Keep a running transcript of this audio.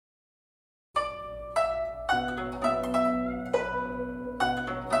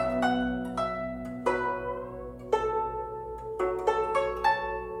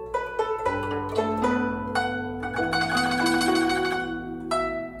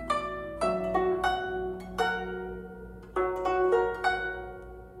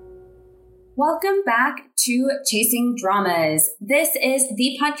Welcome back to Chasing Dramas. This is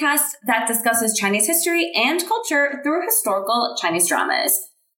the podcast that discusses Chinese history and culture through historical Chinese dramas.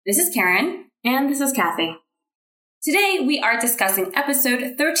 This is Karen. And this is Kathy. Today we are discussing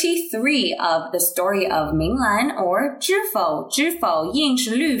episode 33 of the story of Minglan, or 知否应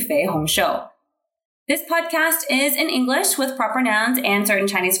是绿肥红瘦. This podcast is in English with proper nouns and certain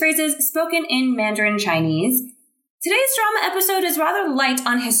Chinese phrases spoken in Mandarin Chinese. Today's drama episode is rather light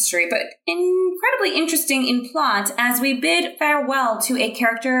on history, but incredibly interesting in plot as we bid farewell to a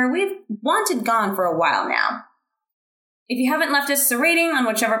character we've wanted gone for a while now. If you haven't left us a rating on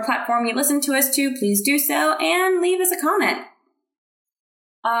whichever platform you listen to us to, please do so and leave us a comment.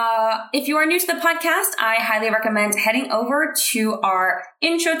 If you are new to the podcast, I highly recommend heading over to our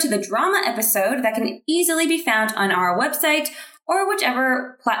intro to the drama episode that can easily be found on our website or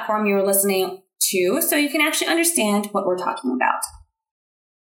whichever platform you're listening to, so you can actually understand what we're talking about.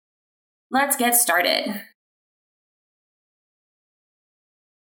 Let's get started.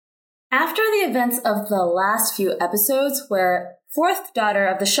 After the events of the last few episodes, where fourth daughter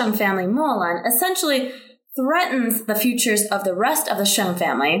of the Sheng family, Molan, essentially threatens the futures of the rest of the Sheng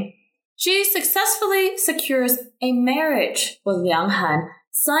family, she successfully secures a marriage with Liang Han,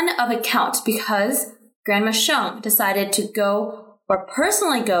 son of a count, because Grandma Sheng decided to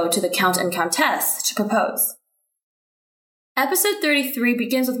personally go to the Count and Countess to propose. Episode 33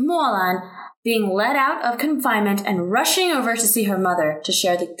 begins with Molan being let out of confinement and rushing over to see her mother to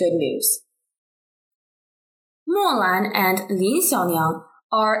share the good news. Molan and Lin Xiaoniang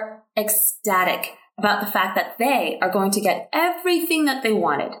are ecstatic about the fact that they are going to get everything that they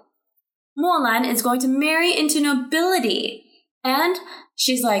wanted. Molan is going to marry into nobility, and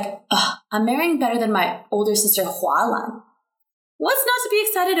she's like, I'm marrying better than my older sister Hualan. What's not to be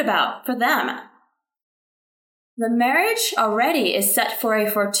excited about for them? The marriage already is set for a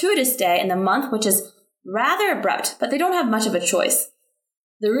fortuitous day in the month, which is rather abrupt, but they don't have much of a choice.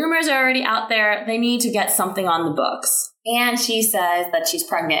 The rumors are already out there. They need to get something on the books. And she says that she's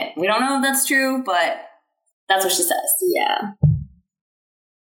pregnant. We don't know if that's true, but that's what she says. Yeah.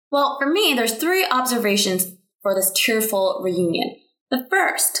 Well, for me, there's 3 observations for this tearful reunion. The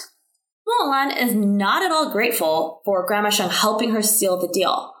first, Molan is not at all grateful for Grandma Sheng helping her seal the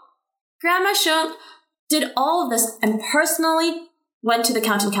deal. Grandma Sheng did all of this and personally went to the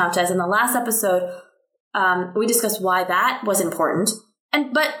Count and Countess. In the last episode, we discussed why that was important.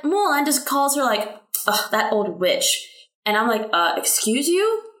 But Molan just calls her like, that old witch. And I'm like, excuse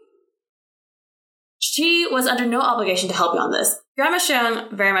you? She was under no obligation to help you on this. Grandma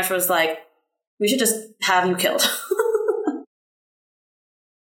Sheng very much was like, we should just have you killed.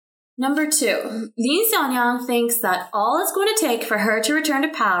 Number 2, Lin Xiaoniang thinks that all it's going to take for her to return to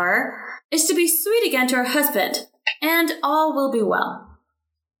power is to be sweet again to her husband, and all will be well.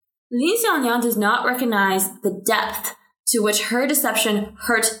 Lin Xiaoniang does not recognize the depth to which her deception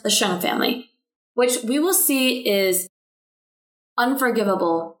hurt the Sheng family, which we will see is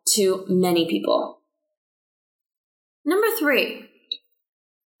unforgivable to many people. Number 3,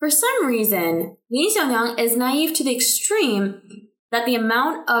 for some reason, Lin Xiaoniang is naive to the extreme that the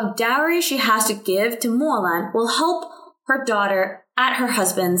amount of dowry she has to give to Molan will help her daughter at her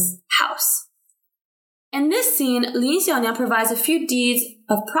husband's house. In this scene, Lin Xiaoniang provides a few deeds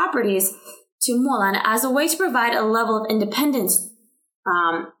of properties to Molan as a way to provide a level of independence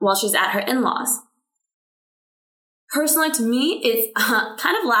while she's at her in-laws. Personally, to me, it's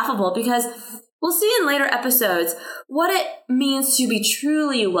kind of laughable because we'll see in later episodes what it means to be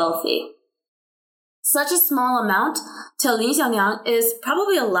truly wealthy. Such a small amount to Lin Xiaoniang is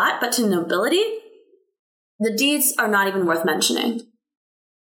probably a lot, but to nobility, the deeds are not even worth mentioning.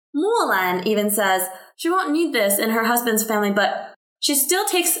 Molan even says she won't need this in her husband's family, but she still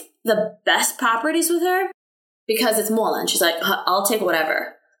takes the best properties with her because it's Molan. She's like, I'll take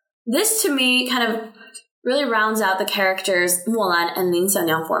whatever. This, to me, kind of really rounds out the characters Molan and Lin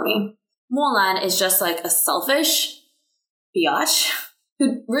Xiaoniang for me. Molan is just like a selfish biatch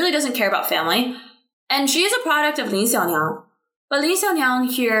who really doesn't care about family. And she is a product of Lin Xiaoniang. But Lin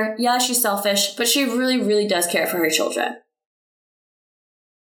Xiaoniang here, yeah, she's selfish, but she really, really does care for her children.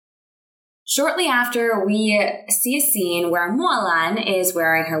 Shortly after, we see a scene where Molan is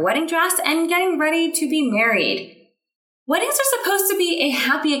wearing her wedding dress and getting ready to be married. Weddings are supposed to be a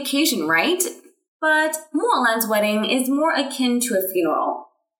happy occasion, right? But Molan's wedding is more akin to a funeral.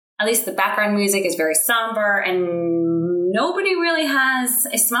 At least the background music is very somber and nobody really has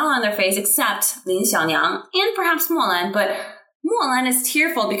a smile on their face except Lin Xiaoniang and perhaps Molan, but Molan is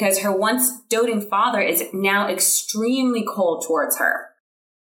tearful because her once doting father is now extremely cold towards her.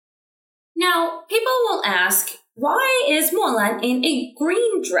 Now, people will ask, why is Molan in a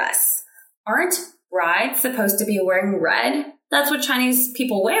green dress? Aren't brides supposed to be wearing red? That's what Chinese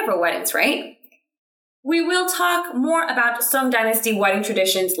people wear for weddings, right? We will talk more about Song Dynasty wedding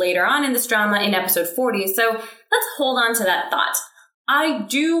traditions later on in this drama in episode 40, so let's hold on to that thought. I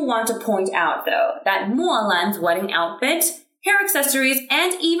do want to point out, though, that Mo Lan's wedding outfit, hair accessories,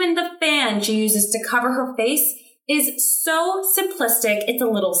 and even the fan she uses to cover her face is so simplistic it's a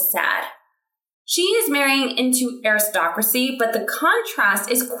little sad. She is marrying into aristocracy, but the contrast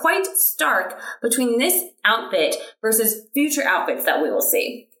is quite stark between this outfit versus future outfits that we will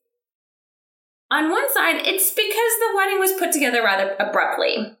see. On one side, it's because the wedding was put together rather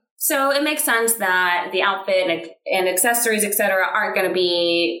abruptly. So it makes sense that the outfit and accessories, etc., aren't going to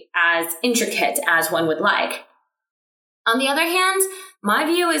be as intricate as one would like. On the other hand, my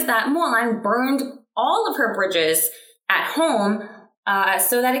view is that Mo Lan burned all of her bridges at home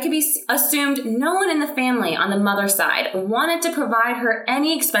so that it could be assumed no one in the family on the mother's side wanted to provide her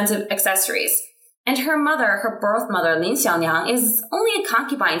any expensive accessories. And her mother, her birth mother, Lin Xiaonyang, is only a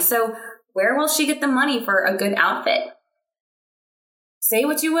concubine, so where will she get the money for a good outfit? Say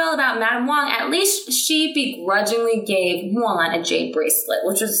what you will about Madame Wang, at least she begrudgingly gave Mo Lan a jade bracelet,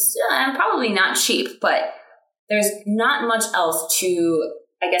 which was probably not cheap, but there's not much else to,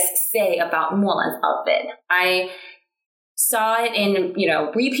 say about Mo Lan's outfit. I saw it in,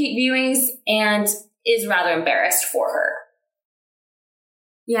 repeat viewings and is rather embarrassed for her.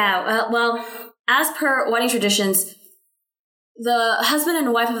 Yeah, well, as per wedding traditions, the husband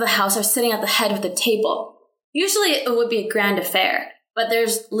and wife of the house are sitting at the head of the table. Usually it would be a grand affair, but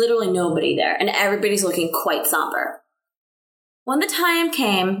there's literally nobody there, and everybody's looking quite somber. When the time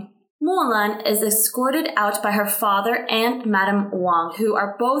came, Mo Lan is escorted out by her father and Madame Wang, who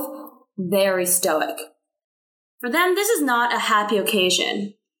are both very stoic. For them, this is not a happy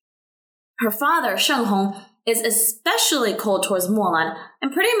occasion. Her father, Sheng Hong, is especially cold towards Mo Lan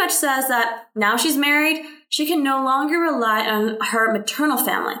and pretty much says that now she's married, she can no longer rely on her maternal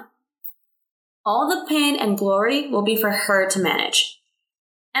family. All the pain and glory will be for her to manage.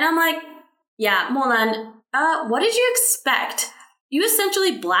 And I'm like, yeah, Mo Lan, what did you expect? You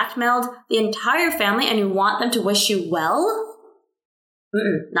essentially blackmailed the entire family and you want them to wish you well?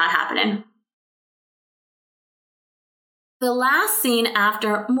 Not happening. The last scene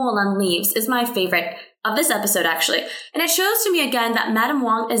after Mo Lan leaves is my favorite of this episode, actually. And it shows to me again that Madame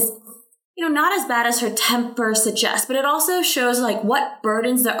Wang is, not as bad as her temper suggests, but it also shows what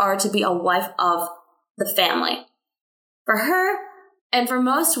burdens there are to be a wife of the family. For her, and for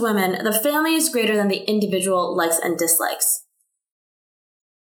most women, the family is greater than the individual likes and dislikes.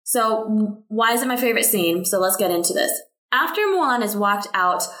 So why is it my favorite scene? So let's get into this. After Mo Lan is walked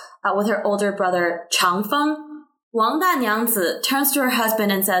out with her older brother Chang Feng, Wang Danyangzi turns to her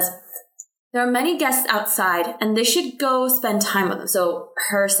husband and says, there are many guests outside and they should go spend time with them. So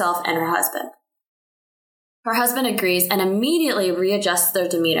herself and her husband. Her husband agrees and immediately readjusts their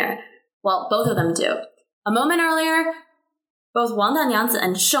demeanor. Well, both of them do. A moment earlier, both Wang Danyangzi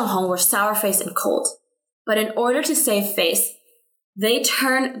and Sheng Hong were sour-faced and cold. But in order to save face, they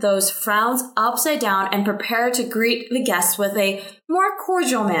turn those frowns upside down and prepare to greet the guests with a more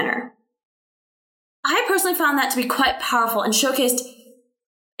cordial manner. I personally found that to be quite powerful and showcased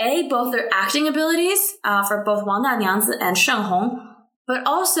both their acting abilities for both Wang Danyangzi and Sheng Hong, but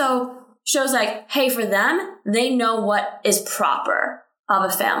also shows hey, for them, they know what is proper of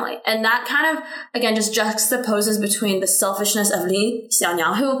a family. And that kind of, again, just juxtaposes between the selfishness of Lin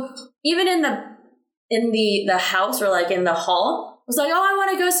Xiaonyang, who even in the house or in the hall was oh, I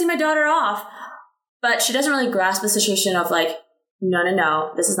want to go see my daughter off. But she doesn't really grasp the situation of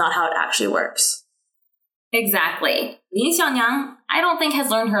no, this is not how it actually works. Exactly. Lin Xiaonyang, I don't think has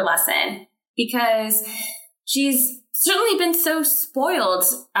learned her lesson because she's certainly been so spoiled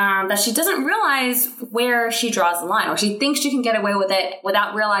that she doesn't realize where she draws the line, or she thinks she can get away with it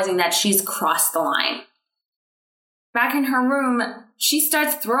without realizing that she's crossed the line. Back in her room, she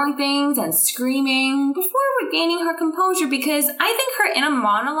starts throwing things and screaming before regaining her composure because I think her inner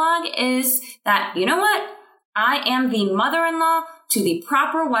monologue is that, you know what? I am the mother-in-law to the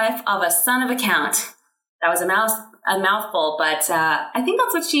proper wife of a son of a count. That was a mouthful, but I think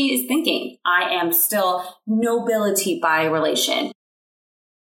that's what she is thinking. I am still nobility by relation.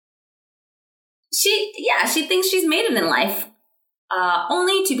 She thinks she's made it in life,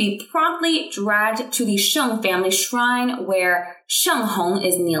 only to be promptly dragged to the Sheng family shrine where Sheng Hong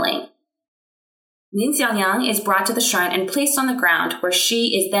is kneeling. Lin Xiaonyang is brought to the shrine and placed on the ground, where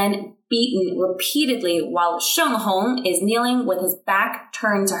she is then beaten repeatedly while Sheng Hong is kneeling with his back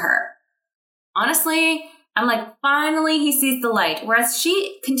turned to her. Honestly, I'm finally he sees the light, whereas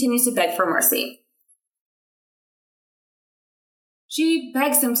she continues to beg for mercy. She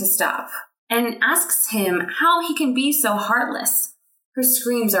begs him to stop, and asks him how he can be so heartless. Her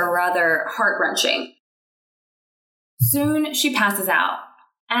screams are rather heart-wrenching. Soon she passes out,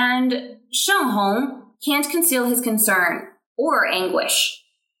 and Sheng Hong can't conceal his concern or anguish.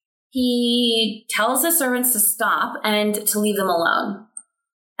 He tells the servants to stop and to leave them alone.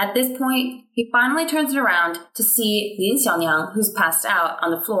 At this point, he finally turns it around to see Lin Xiaonyang, who's passed out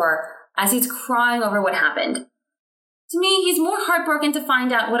on the floor, as he's crying over what happened. To me, he's more heartbroken to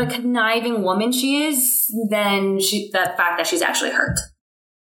find out what a conniving woman she is than the fact that she's actually hurt.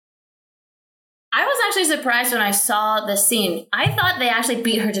 I was actually surprised when I saw this scene. I thought they actually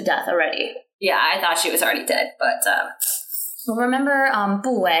beat her to death already. Yeah, I thought she was already dead, but... Remember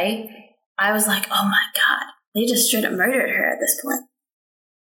Bu Wei? I was like, oh my god, they just straight up murdered her at this point.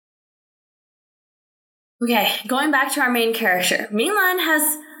 Okay, going back to our main character. Minglan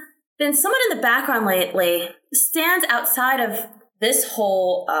has been somewhat in the background lately, stands outside of this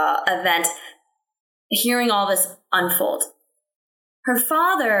whole event, hearing all this unfold. Her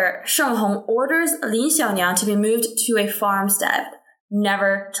father, Sheng Hong, orders Lin Xiaonyang to be moved to a farmstead,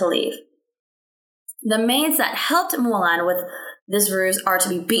 never to leave. The maids that helped Mulan with this ruse are to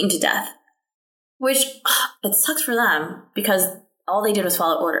be beaten to death, which, it sucks for them, because all they did was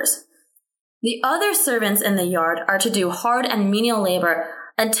follow orders. The other servants in the yard are to do hard and menial labor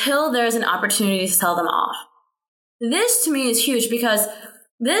until there is an opportunity to sell them off. This, to me, is huge because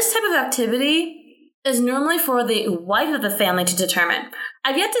this type of activity is normally for the wife of the family to determine.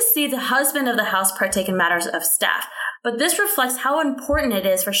 I've yet to see the husband of the house partake in matters of staff, but this reflects how important it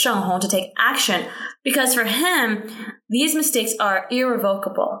is for Sheng Hong to take action, because for him, these mistakes are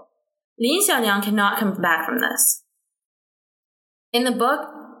irrevocable. Lin Xiaonyang cannot come back from this. In the book,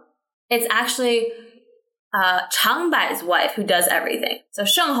 it's actually Chang Bai's wife who does everything. So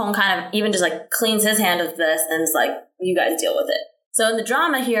Sheng Hong kind of even just like cleans his hand of this and is like, you guys deal with it. So in the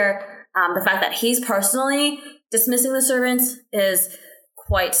drama here, the fact that he's personally dismissing the servants is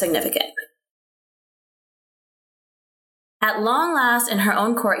quite significant. At long last, in her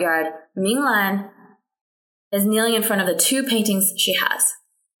own courtyard, Minglan is kneeling in front of the two paintings she has,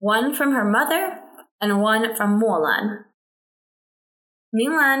 one from her mother and one from Mulan.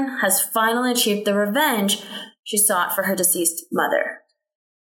 Minglan has finally achieved the revenge she sought for her deceased mother.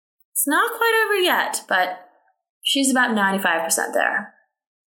 It's not quite over yet, but she's about 95% there.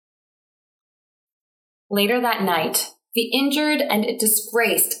 Later that night, the injured and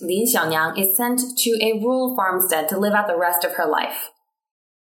disgraced Lin Xiaonyang is sent to a rural farmstead to live out the rest of her life.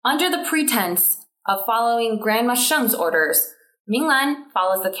 Under the pretense of following Grandma Sheng's orders, Minglan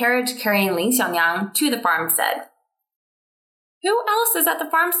follows the carriage carrying Lin Xiaonyang to the farmstead. Who else is at the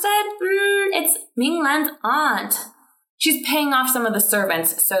farmstead? It's Minglan's aunt. She's paying off some of the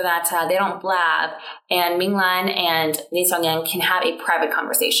servants so that they don't blab, and Minglan and Lin Xiaonyang can have a private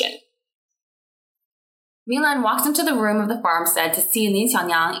conversation. Minglan walks into the room of the farmstead to see Lin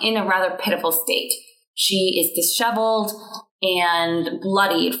Xiaonyang in a rather pitiful state. She is disheveled and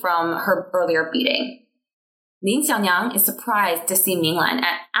bloodied from her earlier beating. Lin Xiaonyang is surprised to see Minglan and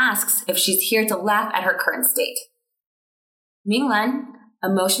asks if she's here to laugh at her current state. Minglan,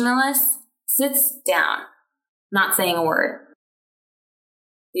 emotionless, sits down, not saying a word.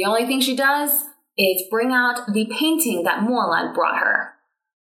 The only thing she does is bring out the painting that Mulan brought her.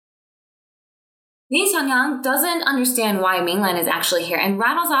 Lin Xiaonyang doesn't understand why Minglan is actually here and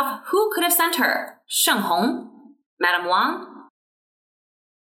rattles off who could have sent her. Sheng Hong? Madame Wang?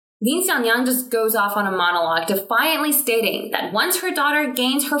 Lin Xiaonyang just goes off on a monologue, defiantly stating that once her daughter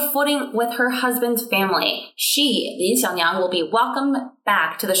gains her footing with her husband's family, she, Lin Xiaonyang, will be welcomed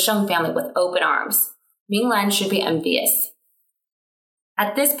back to the Sheng family with open arms. Minglan should be envious.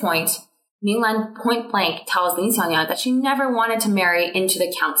 At this point, Minglan point blank tells Lin Xiaonyang that she never wanted to marry into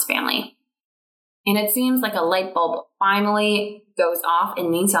the Count's family. And it seems like a light bulb finally goes off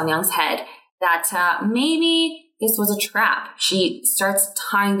in Lin Xiaonyang's head that maybe this was a trap. She starts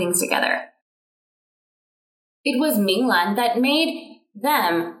tying things together. It was Minglan that made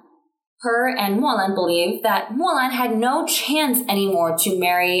her and Mulan believe that Mulan had no chance anymore to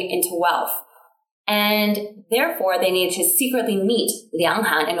marry into wealth. And therefore, they needed to secretly meet Liang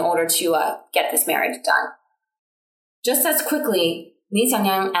Han in order to get this marriage done. Just as quickly, Lin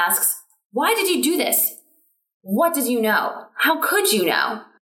Xiaonyang asks, "Why did you do this? What did you know? How could you know?"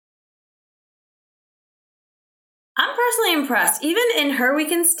 I'm personally impressed. Even in her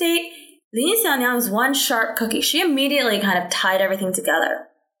weakened state, Lin Xiaonyang's one sharp cookie, she immediately kind of tied everything together.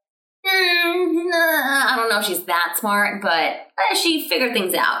 I don't know if she's that smart, but she figured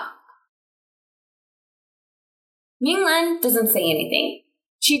things out. Minglan doesn't say anything.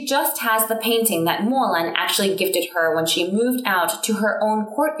 She just has the painting that Molan actually gifted her when she moved out to her own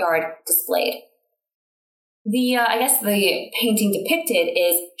courtyard displayed. I guess the painting depicted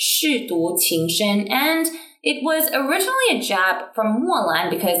is 舐犊情深, and it was originally a jab from Molan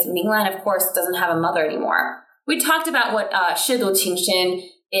because Minglan, of course, doesn't have a mother anymore. We talked about what 舐犊情深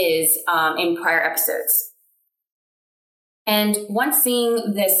is in prior episodes. And once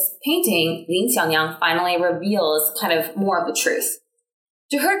seeing this painting, Lin Xiaonyang finally reveals kind of more of the truth.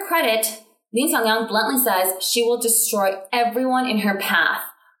 To her credit, Lin Xiaonyang bluntly says she will destroy everyone in her path.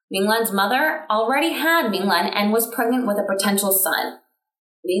 Minglan's mother already had Minglan and was pregnant with a potential son.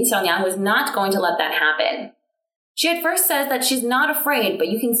 Lin Xiaonyang was not going to let that happen. She at first says that she's not afraid, but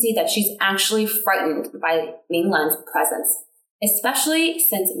you can see that she's actually frightened by Minglan's presence, especially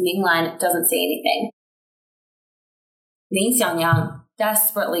since Minglan doesn't say anything. Lin Xiaonyang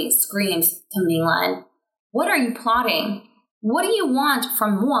desperately screams to Minglan, "What are you plotting? What do you want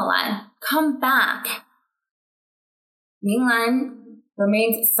from Molan? Come back." Minglan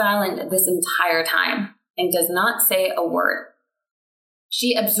remains silent this entire time and does not say a word.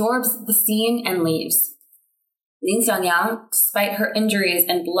 She absorbs the scene and leaves. Lin Xiaonyang, despite her injuries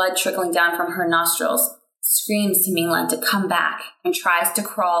and blood trickling down from her nostrils, screams to Minglan to come back and tries to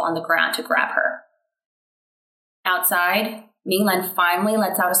crawl on the ground to grab her. Outside, Minglan finally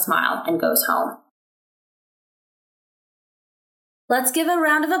lets out a smile and goes home. Let's give a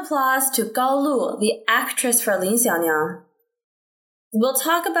round of applause to Gao Lu, the actress for Lin Xiaonyang. We'll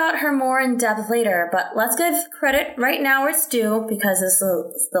talk about her more in depth later, but let's give credit right now where it's due because this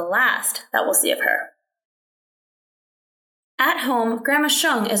is the last that we'll see of her. At home, Grandma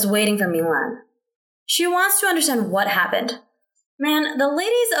Sheng is waiting for Minglan. She wants to understand what happened. Man, the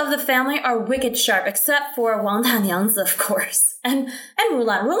ladies of the family are wicked sharp, except for Wang Danyangzi, of course. And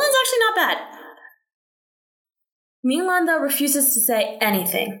Rulan. Rulan's actually not bad. Minglan, though, refuses to say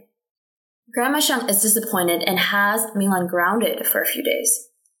anything. Grandma Sheng is disappointed and has Minglan grounded for a few days.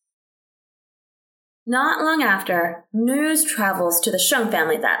 Not long after, news travels to the Sheng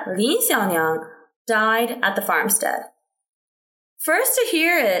family that Lin Xiaonyang died at the farmstead. First to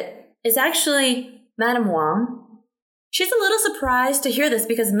hear it is actually Madame Wang. She's a little surprised to hear this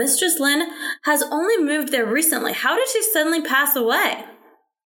because Mistress Lin has only moved there recently. How did she suddenly pass away?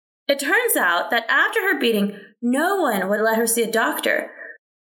 It turns out that after her beating, no one would let her see a doctor.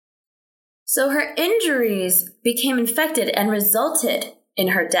 So her injuries became infected and resulted in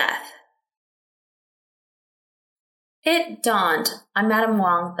her death. It dawned on Madame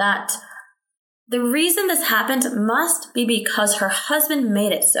Wang that the reason this happened must be because her husband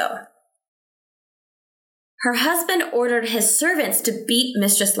made it so. Her husband ordered his servants to beat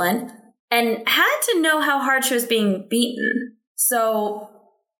Mistress Lin and had to know how hard she was being beaten. So,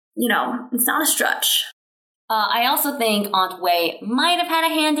 it's not a stretch. I also think Aunt Wei might have had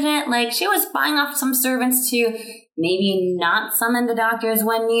a hand in it. Like, she was buying off some servants to maybe not summon the doctors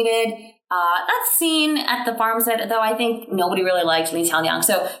when needed. That scene at the farmstead, though, I think nobody really liked Lin Xiaonyang.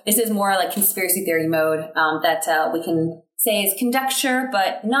 So this is more like conspiracy theory mode that we can say is conjecture,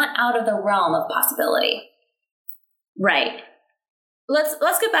 but not out of the realm of possibility. Right.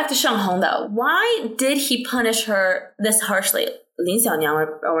 Let's get back to Sheng Hong, though. Why did he punish her this harshly? Lin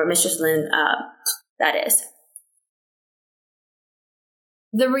Xiaonyang, or Mistress Lin, that is.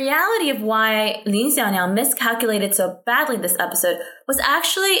 The reality of why Lin Xiaonyang miscalculated so badly this episode was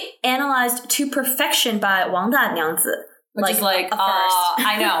actually analyzed to perfection by Wang Danyangzi. Which is like,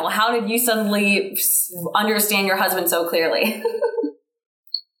 I know. How did you suddenly understand your husband so clearly?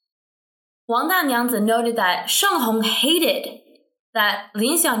 Wang Danyangzi noted that Sheng Hong hated that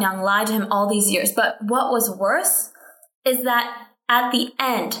Lin Xiaonyang lied to him all these years. But what was worse is that at the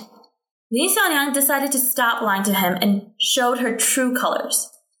end, Lin Xiaonyang decided to stop lying to him and showed her true colors.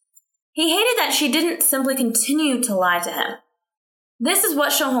 He hated that she didn't simply continue to lie to him. This is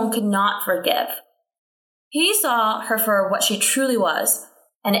what Sheng Hong could not forgive. He saw her for what she truly was,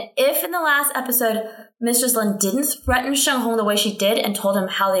 and if in the last episode, Mistress Lin didn't threaten Sheng Hong the way she did and told him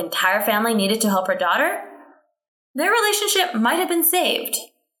how the entire family needed to help her daughter, their relationship might have been saved.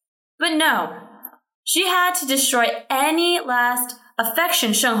 But no, she had to destroy any last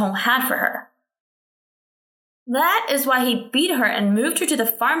affection Sheng Hong had for her. That is why he beat her and moved her to the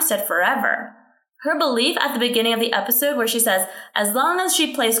farmstead forever. Her belief at the beginning of the episode where she says, as long as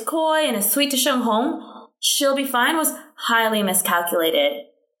she plays coy and is sweet to Sheng Hong, she'll be fine, was highly miscalculated.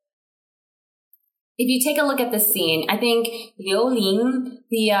 If you take a look at this scene, I think Liu Ling,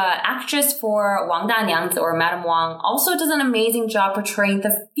 the actress for Wang Danyangzi or Madame Wang, also does an amazing job portraying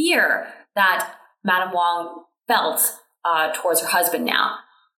the fear that Madame Wang felt towards her husband now.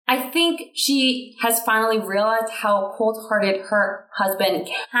 I think she has finally realized how cold-hearted her husband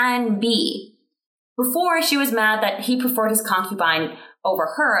can be. Before, she was mad that he preferred his concubine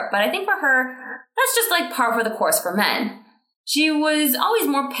over her, but I think for her, that's just like par for the course for men. She was always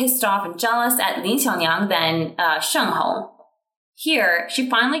more pissed off and jealous at Lin Xiaonyang than Sheng Hong. Here, she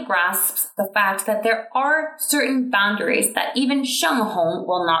finally grasps the fact that there are certain boundaries that even Sheng Hong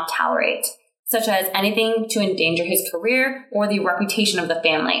will not tolerate, such as anything to endanger his career or the reputation of the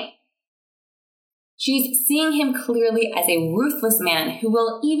family. She's seeing him clearly as a ruthless man who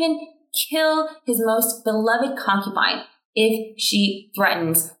will even kill his most beloved concubine if she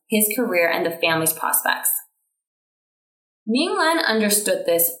threatens his career and the family's prospects. Minglan understood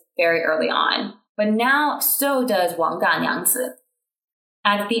this very early on, but now so does Wang Danyangzi.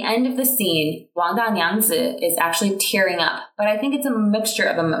 At the end of the scene, Wang Danyangzi is actually tearing up, but I think it's a mixture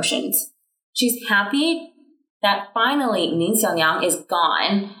of emotions. She's happy that finally Lin Xiaonyang is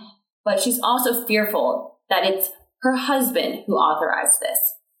gone, but she's also fearful that it's her husband who authorized this.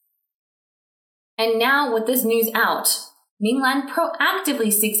 And now with this news out, Minglan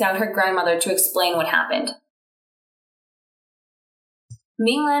proactively seeks out her grandmother to explain what happened.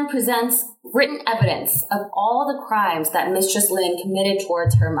 Minglan presents written evidence of all the crimes that Mistress Lin committed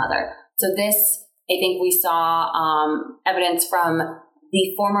towards her mother. So this, I think we saw evidence from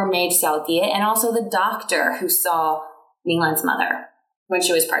the former maid Xiao Die and also the doctor who saw Minglan's mother when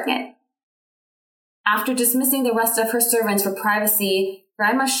she was pregnant. After dismissing the rest of her servants for privacy,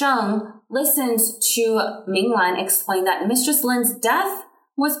 Grandma Sheng listens to Minglan explain that Mistress Lin's death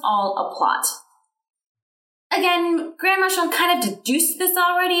was all a plot. Again, Grandma Sheng kind of deduced this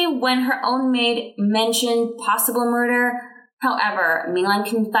already when her own maid mentioned possible murder. However, Minglan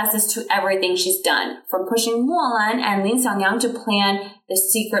confesses to everything she's done, from pushing Molan and Lin Xiaonyang to plan the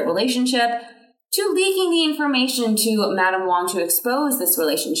secret relationship, to leaking the information to Madame Wang to expose this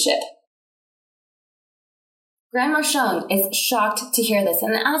relationship. Grandma Sheng is shocked to hear this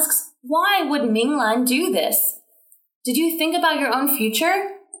and asks, why would Minglan do this? Did you think about your own future?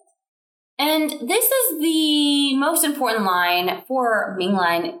 And this is the most important line for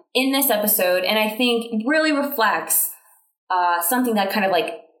Minglan in this episode, and I think really reflects something that kind of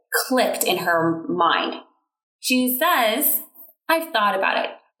like clicked in her mind. She says, I've thought about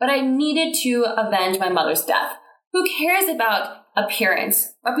it, but I needed to avenge my mother's death. Who cares about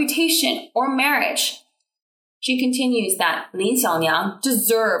appearance, reputation, or marriage? She continues that Lin Xiaonyang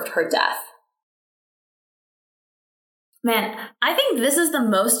deserved her death. Man, I think this is the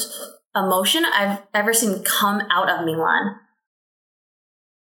most emotion I've ever seen come out of Minglan.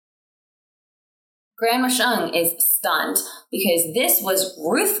 Grandma Sheng is stunned because this was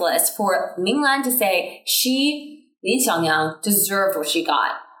ruthless for Minglan to say Lin Xiaonyang, deserved what she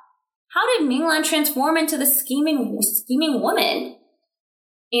got. How did Minglan transform into the scheming woman?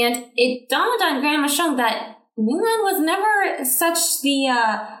 And it dawned on Grandma Sheng that Minglan was never such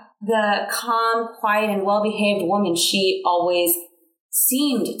the calm, quiet, and well-behaved woman she always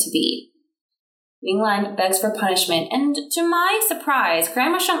seemed to be. Minglan begs for punishment, and to my surprise,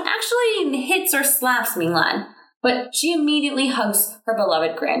 Grandma Sheng actually hits or slaps Minglan, but she immediately hugs her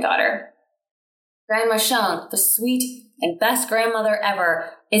beloved granddaughter. Grandma Sheng, the sweet and best grandmother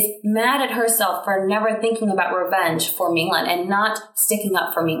ever, is mad at herself for never thinking about revenge for Minglan and not sticking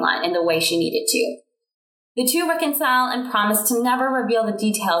up for Minglan in the way she needed to. The two reconcile and promise to never reveal the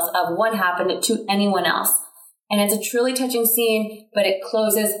details of what happened to anyone else. And it's a truly touching scene, but it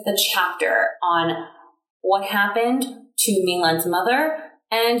closes the chapter on what happened to Minglan's mother.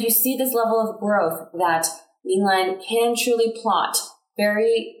 And you see this level of growth that Minglan can truly plot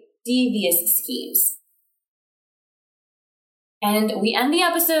very devious schemes. And we end the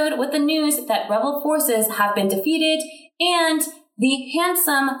episode with the news that rebel forces have been defeated and the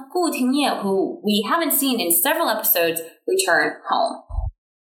handsome Gu Tingye, who we haven't seen in several episodes, return home.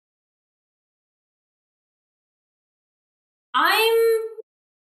 I'm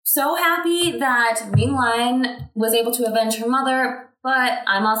so happy that Minglan was able to avenge her mother, but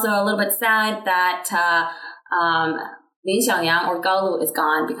I'm also a little bit sad that Lin Xiaonyang or Galu is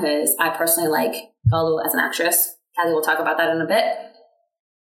gone because I personally like Galu as an actress. Kathy will talk about that in a bit.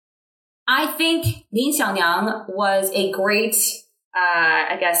 I think Lin Xiaonyang was a great,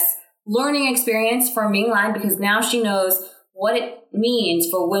 learning experience for Minglan because now she knows what it means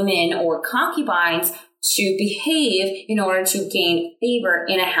for women or concubines to behave in order to gain favor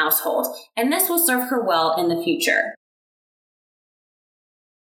in a household. And this will serve her well in the future.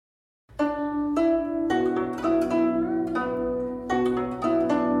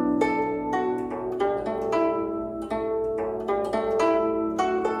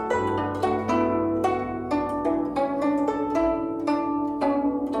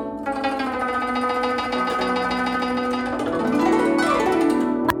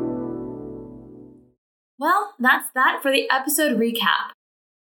 that's that for the episode recap.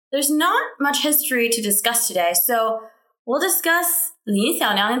 There's not much history to discuss today, so we'll discuss Lin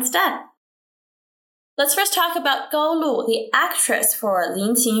Xiaoniang instead. Let's first talk about Gao Lu, the actress for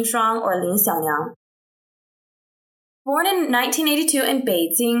Lin Qingshuang or Lin Xiaoniang. Born in 1982 in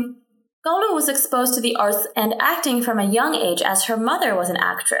Beijing, Gao Lu was exposed to the arts and acting from a young age as her mother was an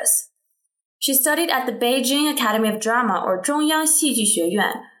actress. She studied at the Beijing Academy of Drama or Zhongyang Xiju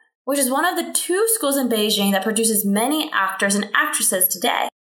Xueyuan, which is one of the 2 schools in Beijing that produces many actors and actresses today.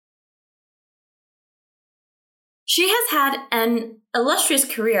 She has had an illustrious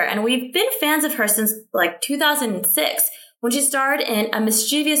career, and we've been fans of her since 2006, when she starred in A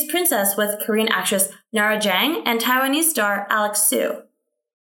Mischievous Princess with Korean actress Nara Zhang and Taiwanese star Alex Su.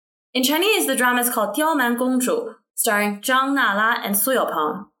 In Chinese, the drama is called Diaoman Gongzhu, starring Zhang Nala and Su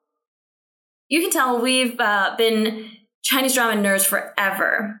Youpeng. You can tell we've been Chinese drama nerds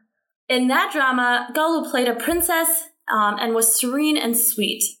forever. In that drama, Gao Lu played a princess and was serene and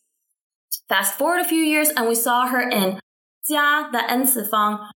sweet. Fast forward a few years, and we saw her in Jia the N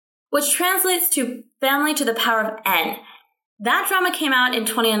Cifang, which translates to Family to the Power of N. That drama came out in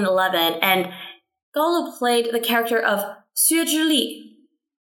 2011, and Gao Lu played the character of Xue Zhili.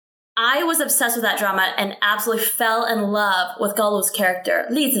 I was obsessed with that drama and absolutely fell in love with Gao Lu's character,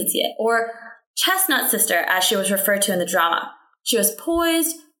 Li Zijie, or Chestnut Sister, as she was referred to in the drama. She was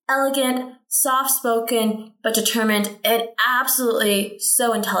poised, elegant, soft-spoken, but determined, and absolutely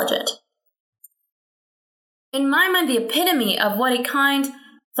so intelligent. In my mind, the epitome of what a kind,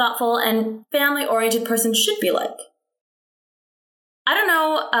 thoughtful, and family-oriented person should be like. I don't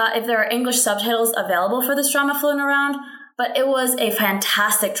know if there are English subtitles available for this drama floating around, but it was a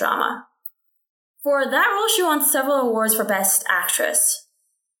fantastic drama. For that role, she won several awards for Best Actress.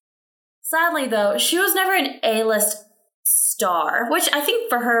 Sadly, though, she was never an A-list star, which I think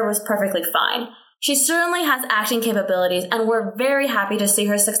for her was perfectly fine. She certainly has acting capabilities, and we're very happy to see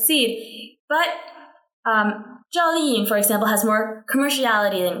her succeed. But Zhao Liyin, for example, has more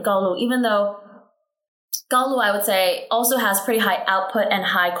commerciality than Gao Lu, even though Gao Lu, I would say, also has pretty high output and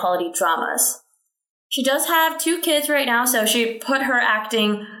high-quality dramas. She does have 2 kids right now, so she put her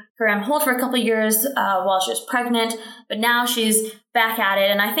acting career on hold for a couple of years while she was pregnant, but now she's back at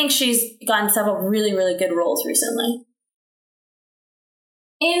it, and I think she's gotten several really, really good roles recently.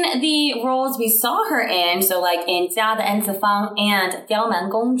 In the roles we saw her in, so like in Jia the N Cifang and Diaoman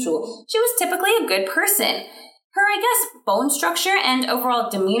Gongzhu, she was typically a good person. Her, I guess, bone structure and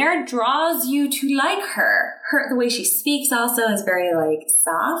overall demeanor draws you to like her. The way she speaks also is very,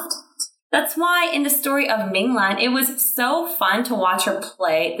 soft. That's why in the story of Minglan, it was so fun to watch her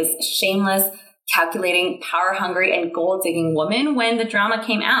play this shameless, calculating, power-hungry, and gold-digging woman when the drama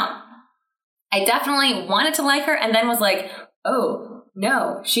came out. I definitely wanted to like her and then was like, oh,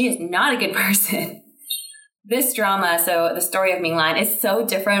 no, she is not a good person. This drama, so the story of Minglan, is so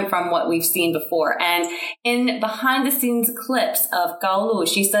different from what we've seen before. And in behind-the-scenes clips of Gao Lu,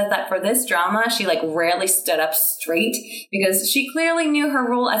 she says that for this drama, she rarely stood up straight because she clearly knew her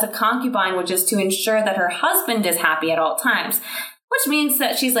role as a concubine, which is to ensure that her husband is happy at all times. Which means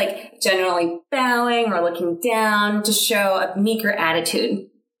that she's generally bowing or looking down to show a meeker attitude.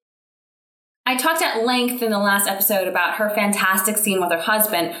 I talked at length in the last episode about her fantastic scene with her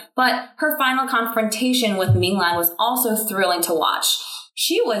husband, but her final confrontation with Minglan was also thrilling to watch.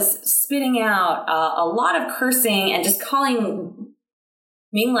 She was spitting out a lot of cursing and just calling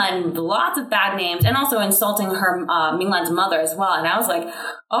Minglan lots of bad names and also insulting her Minglan's mother as well. And I was like,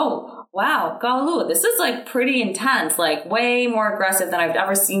 oh, wow, Gao Lu, this is pretty intense, way more aggressive than I've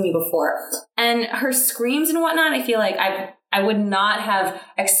ever seen you before. And her screams and whatnot, I feel like I would not have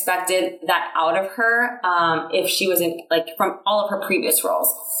expected that out of her if she was in from all of her previous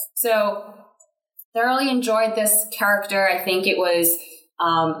roles. So thoroughly enjoyed this character. I think it was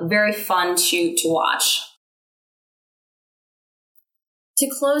very fun to watch. To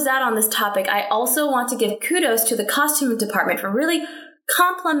close out on this topic, I also want to give kudos to the costume department for really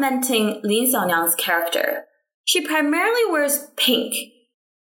complimenting Lin Xiaoniang's character. She primarily wears pink,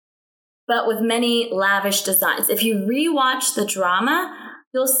 but with many lavish designs. If you rewatch the drama,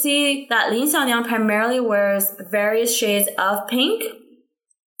 you'll see that Lin Xiaoniang primarily wears various shades of pink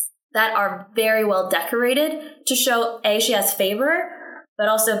that are very well decorated to show A, she has favor, but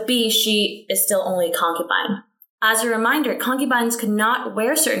also B, she is still only a concubine. As a reminder, concubines could not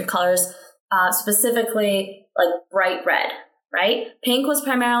wear certain colors, specifically bright red, right? Pink was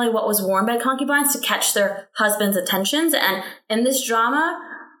primarily what was worn by concubines to catch their husband's attentions, and in this drama,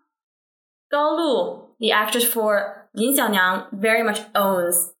 Gao Lu, the actress for Lin Xiaoniang, very much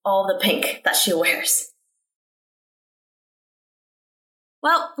owns all the pink that she wears.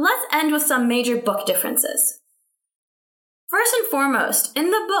 Well, let's end with some major book differences. First and foremost,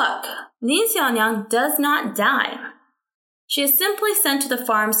 in the book, Lin Xiaonyang does not die. She is simply sent to the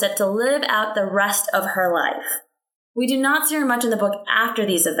farmstead to live out the rest of her life. We do not see her much in the book after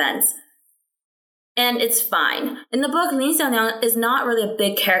these events. And it's fine. In the book, Lin Xiaonyang is not really a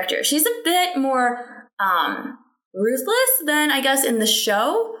big character. She's a bit more ruthless than, I guess, in the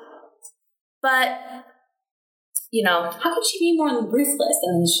show. But, you know. How could she be more ruthless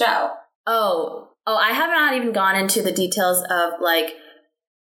than in the show? Oh, I have not even gone into the details of, like,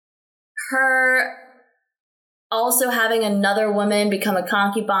 her also having another woman become a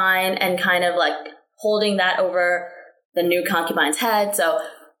concubine and kind of, like, holding that over the new concubine's head. So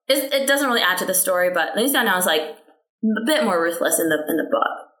it doesn't really add to the story, but Lin Xiaonyang is, like, a bit more ruthless in the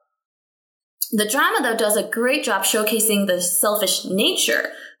book. The drama, though, does a great job showcasing the selfish nature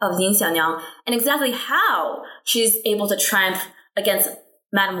of Lin Xiaonyang and exactly how she's able to triumph against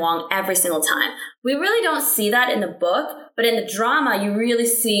Madame Wang every single time. We really don't see that in the book, but in the drama, you really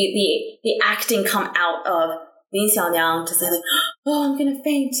see the acting come out of Lin Xiaonyang to say, like, oh, I'm gonna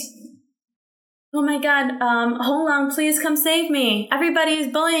faint. Oh my god, Hong Lang, please come save me. Everybody is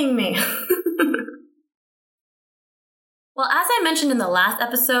bullying me. Well, as I mentioned in the last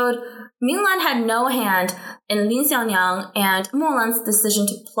episode, Minglan had no hand in Lin Xiaonyang and Molan's decision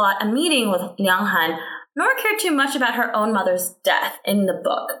to plot a meeting with Liang Han, nor cared too much about her own mother's death in the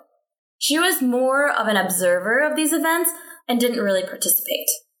book. She was more of an observer of these events and didn't really participate.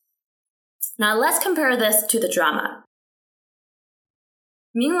 Now let's compare this to the drama.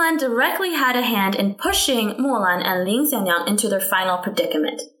 Minglan directly had a hand in pushing Molan and Lin Xiaonyang into their final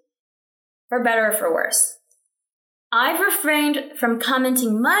predicament. For better or for worse. I've refrained from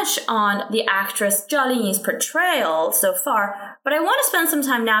commenting much on the actress Zhao Liying's portrayal so far, but I want to spend some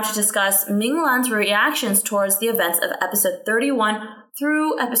time now to discuss Minglan's reactions towards the events of episode 31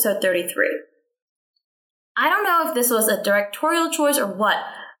 through episode 33. I don't know if this was a directorial choice or what,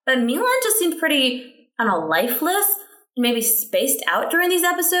 but Minglan just seemed pretty, lifeless and maybe spaced out during these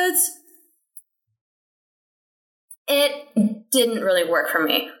episodes. It didn't really work for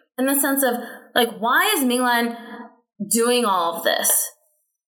me, in the sense of, why is Minglan doing all of this?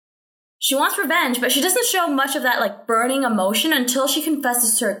 She wants revenge, but she doesn't show much of that, burning emotion until she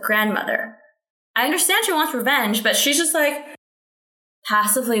confesses to her grandmother. I understand she wants revenge, but she's just,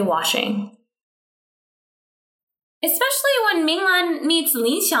 passively watching. Especially when Minglan meets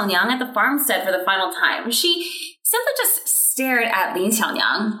Lin Xiaonyang at the farmstead for the final time. She simply just stared at Lin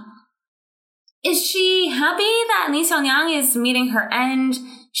Xiaonyang. Is she happy that Lin Xiaonyang is meeting her end?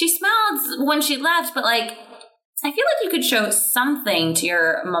 She smiled when she left, but, I feel like you could show something to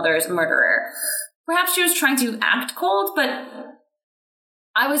your mother's murderer. Perhaps she was trying to act cold, but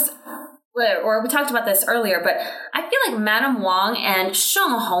we talked about this earlier, but I feel like Madame Wang and Sheng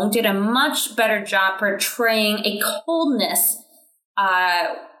Hong did a much better job portraying a coldness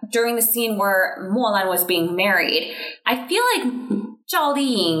during the scene where Molan was being married. I feel like Zhao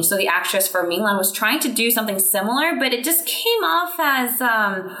Liying, so the actress for Minglan, was trying to do something similar, but it just came off as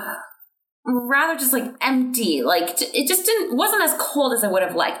rather just empty. It just wasn't as cold as I would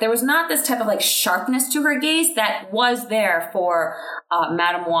have liked. There was not this type of sharpness to her gaze that was there for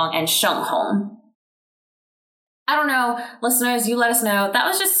Madame Wang and Sheng Hong. I don't know, listeners, you let us know. That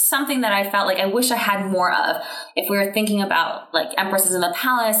was just something that I felt like I wish I had more of. If we were thinking about Empresses in the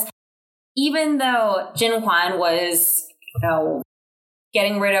Palace, even though Jin Huan was,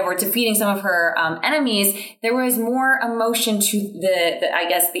 getting rid of or defeating some of her enemies, there was more emotion to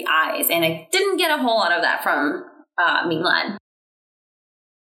the eyes, and I didn't get a whole lot of that from Minglan.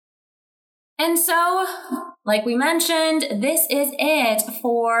 And so, like we mentioned, this is it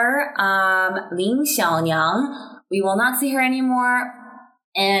for Lin Xiaonyang. We will not see her anymore,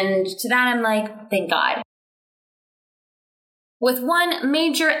 and to that I'm thank God. With one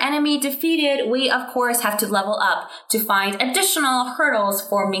major enemy defeated, we of course have to level up to find additional hurdles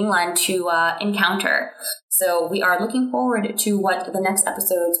for Minglan to encounter. So we are looking forward to what the next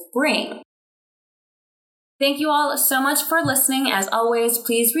episodes bring. Thank you all so much for listening. As always,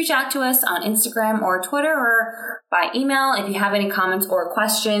 please reach out to us on Instagram or Twitter or by email if you have any comments or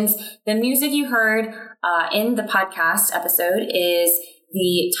questions. The music you heard in the podcast episode is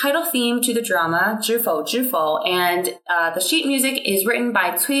the title theme to the drama, 知否知否, and the sheet music is written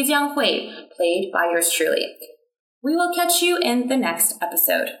by Cui Jianghui, played by yours truly. We will catch you in the next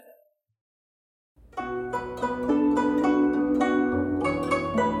episode.